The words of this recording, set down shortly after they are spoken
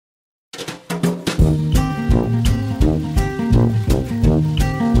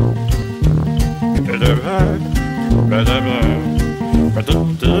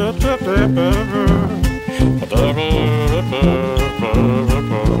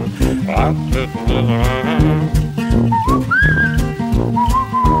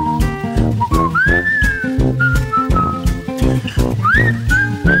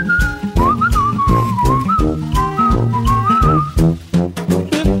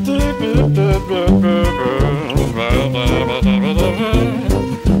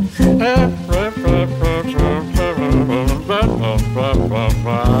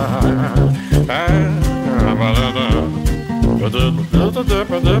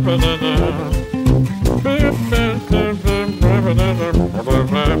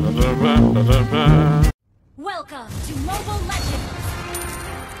Welcome to Mobile Legends!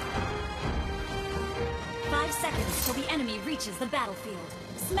 5 seconds till the enemy reaches the battlefield.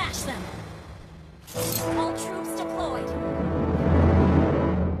 Smash them! All troops deployed!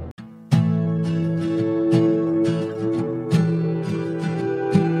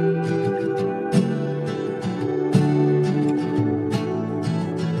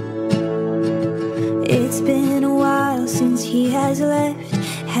 It's been a while since he has left.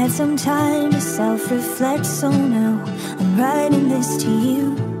 Had some time to self-reflect, so now I'm writing this to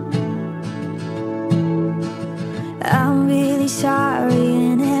you. I'm really sorry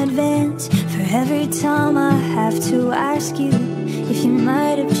in advance for every time I have to ask you if you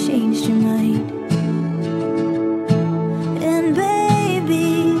might have changed your mind. And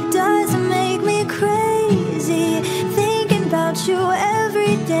baby, does it make me crazy thinking about you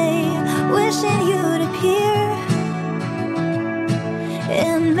every day, wishing you'd appear.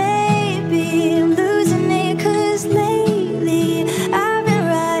 And maybe I'm losing it, 'cause lately I've been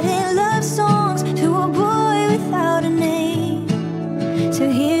writing love songs to a boy without a name. So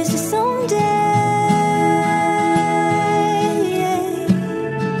here's to someday.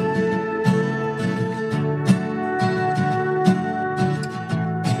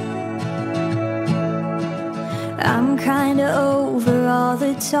 I'm kinda over all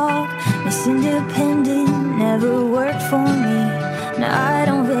the talk. Miss Independent never worked for me. I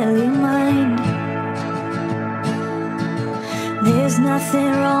don't really mind. There's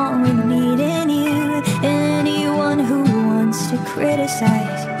nothing wrong with needing you. Anyone who wants to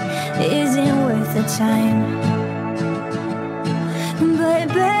criticize isn't worth the time. But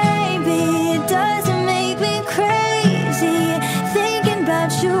baby, it doesn't make me crazy thinking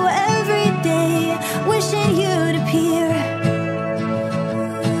about you every day, wishing you'd appear.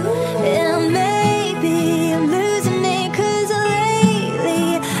 And maybe I'm losing it, 'cause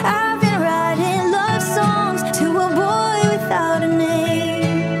I've been writing love songs to a boy without a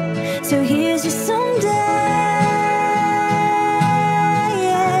name. So here's to someday.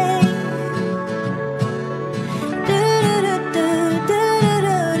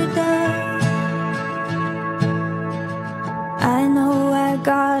 I know I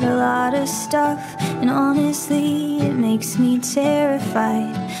got a lot of stuff, and honestly it makes me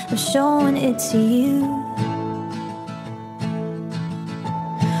terrified of showing it to you.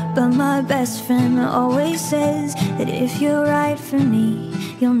 But my best friend always says that if you're right for me,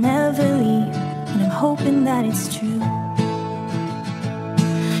 you'll never leave. And I'm hoping that it's true.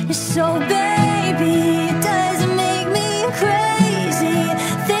 So baby, it doesn't make me crazy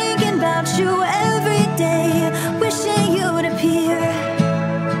thinking about you every day, wishing you would appear.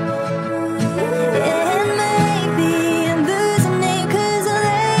 And maybe I'm losing it, 'cause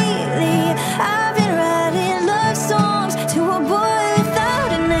lately I've been writing love songs to a boy.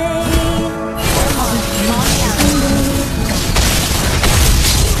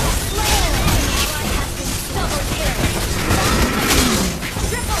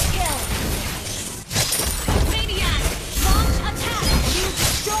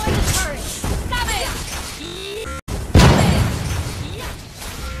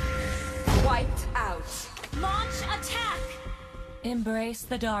 Embrace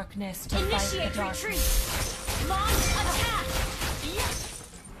the darkness to fight the darkness. Initiate retreat! Launch